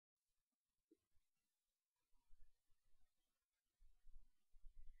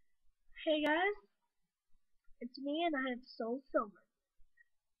Hey guys, it's me and I have SoulSilver.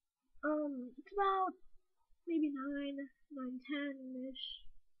 It's about maybe 9:10 ish.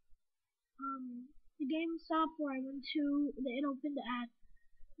 The game stopped where I went to. It opened at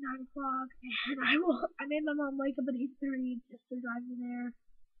 9 o'clock, and I made my mom wake up at 8:30 just to drive me there,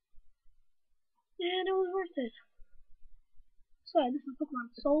 and it was worth it. So yeah, this is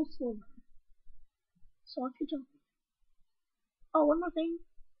Pokemon SoulSilver. So let's get to. Oh, one more thing.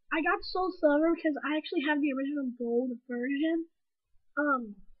 I got SoulSilver because I actually have the original gold version.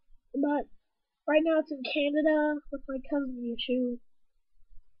 Um, but right now it's in Canada with my cousin Mewtwo.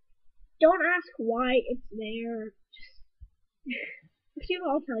 Don't ask why it's there. Just,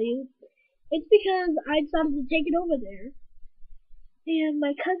 I'll tell you. It's because I decided to take it over there. And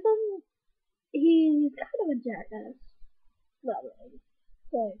my cousin, he's kind of a jackass. Not really.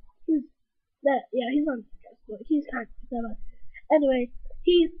 But he's he's not a jackass, but he's kind of that. Anyway,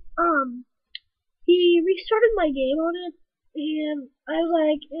 he, um, he restarted my game on it, and I was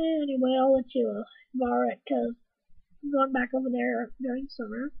like, anyway, I'll let you borrow it, because I'm going back over there during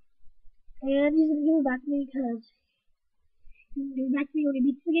summer. And he's gonna give it back to me, because he's gonna give it back to me when he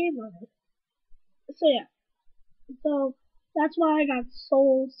beats the game on it. So yeah. So that's why I got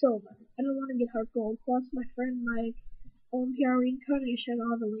SoulSilver. I don't want to get Heart Gold. Plus, my friend Mike, PR Reincarnation,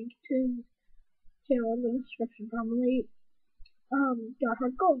 I'll have a link to his channel in the description probably, got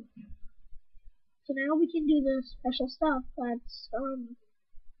Heart Gold. So now we can do the special stuff that's,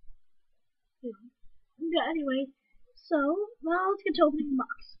 yeah, anyway. So, now let's get to opening the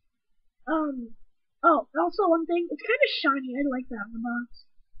box. Oh, also one thing, it's kind of shiny. I like that in the box.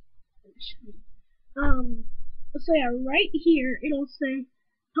 So yeah, right here it'll say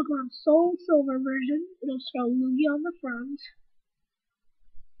Pokemon SoulSilver version. It'll spell Lugia on the front.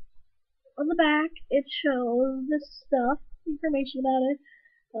 On the back, it shows this stuff, information about it.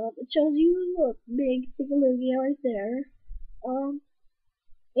 It shows you a big thing of Lugia right there.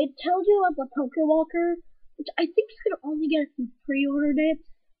 It tells you about the Pokewalker, which I think you could only get if you pre-ordered it.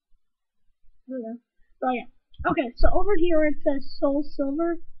 I don't know. But yeah. Okay, so over here it says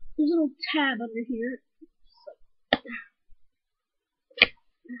SoulSilver. There's a little tab under here.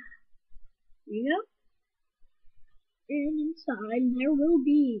 Here you go. And inside there will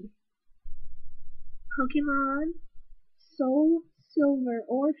be Pokemon SoulSilver,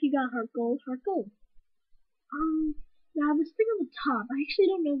 or if you got Heart Gold, Heart Gold. Now this thing on the top, I actually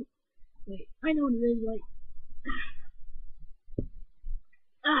don't know. Wait, I know what it is. Like,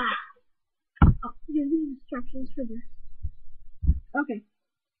 oh, here's the instructions for this. Okay,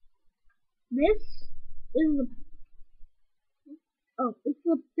 this is the.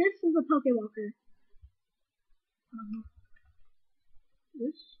 This is the Pokewalker. Um,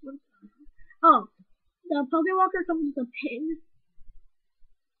 this one. Oh, the Pokewalker comes with a pin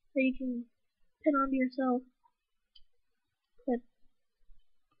that you can pin onto yourself. But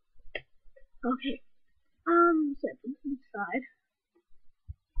okay, set this to the side.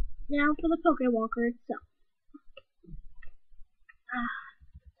 Now for the Pokewalker itself.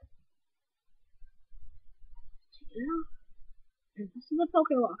 Check it out. And this is the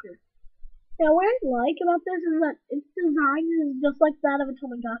Pokewalker. Now, what I like about this is that its design is just like that of a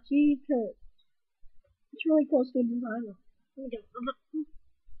Tamagotchi. It's really close to a design. Let me get kind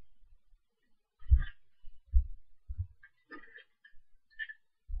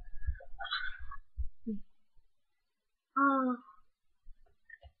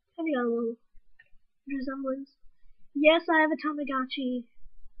of got a little resemblance. Yes, I have a Tamagotchi.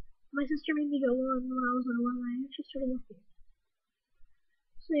 My sister made me get one when I was little, and I actually started with it.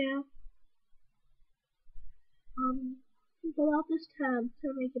 So yeah, pull out this tab to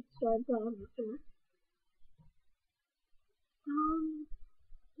make it start going after.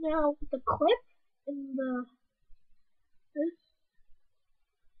 Now with the clip in the this,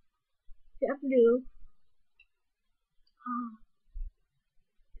 you have to do,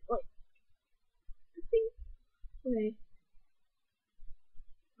 like, I think, wait.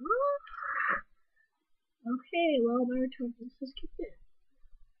 Okay, well, my return process kicked in.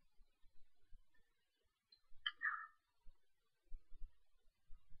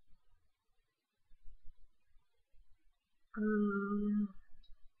 I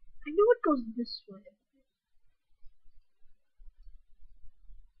know it goes this way.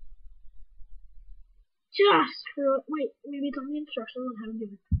 Just screw it. Wait, maybe it's on the instructions on how to do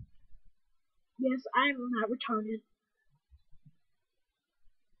it. Yes, I'm not retarded.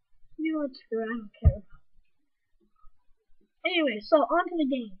 You know what, screw it, I don't care. Anyway, so on to the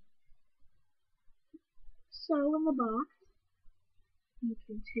game. So in the box, you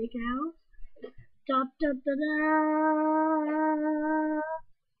can take out da da da da.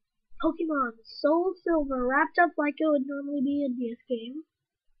 Pokemon SoulSilver wrapped up like it would normally be a DS game.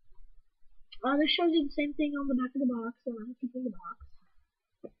 This shows you the same thing on the back of the box, so I'm keeping the box.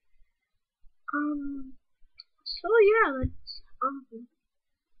 So yeah, that's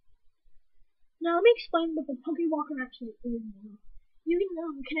now let me explain what the Pokewalker actually is now. You can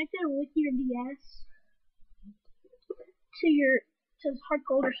connect it with your DS to your Heart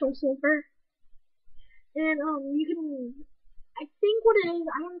Gold or SoulSilver, and you can. I think what it is,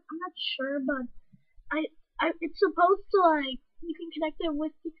 I'm not sure, but it's supposed to like you can connect it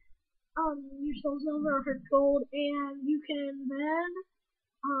with your SoulSilver or Heart Gold, and you can then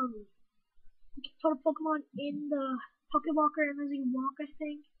put a Pokemon in the Pokewalker, and as you walk, I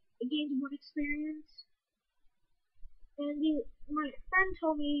think it gains one experience. And my friend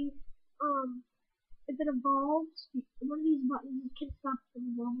told me, if it evolves, one of these buttons can stop it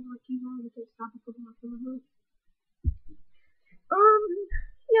from evolving like you know, it can stop a Pokemon from evolving.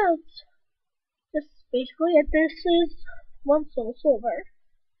 Yeah, it's just basically it. This is one SoulSilver.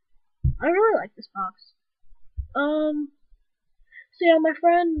 I really like this box. So yeah, my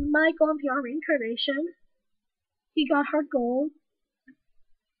friend Mike on PR Reincarnation, he got Heart Gold.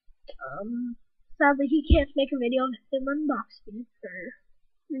 Sadly he can't make a video of him unboxing for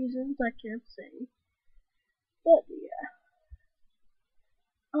reasons I can't say. But yeah.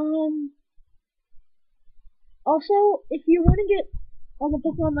 Also, if you want to get all the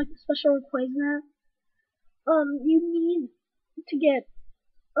Pokemon like the special Rayquaza, you need to get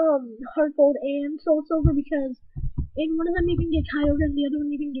Heart Gold and SoulSilver because in one of them you can get Kyogre and the other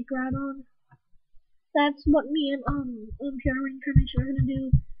one you can get Groudon. That's what me and Pure Reincarnation are gonna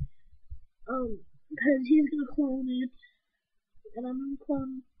do. Because he's gonna clone it, and I'm gonna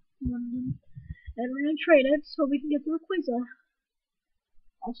clone one of them, and we're gonna trade it so we can get the Rayquaza.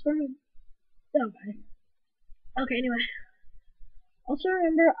 Also remember, okay, anyway. Also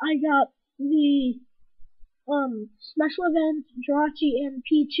remember, I got the special event Jirachi and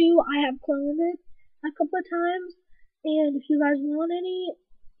Pichu. I have cloned it a couple of times, and if you guys want any,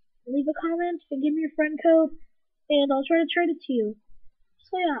 leave a comment and give me your friend code, and I'll try to trade it to you.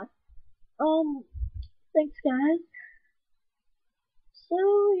 So yeah, thanks guys. So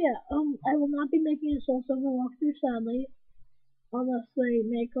yeah, I will not be making a SoulSilver walkthrough sadly, unless they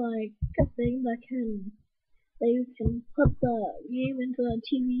make like a thing that you can put the game into the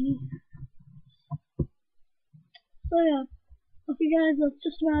TV. So yeah, okay guys, that's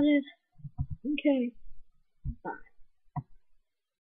just about it. Okay.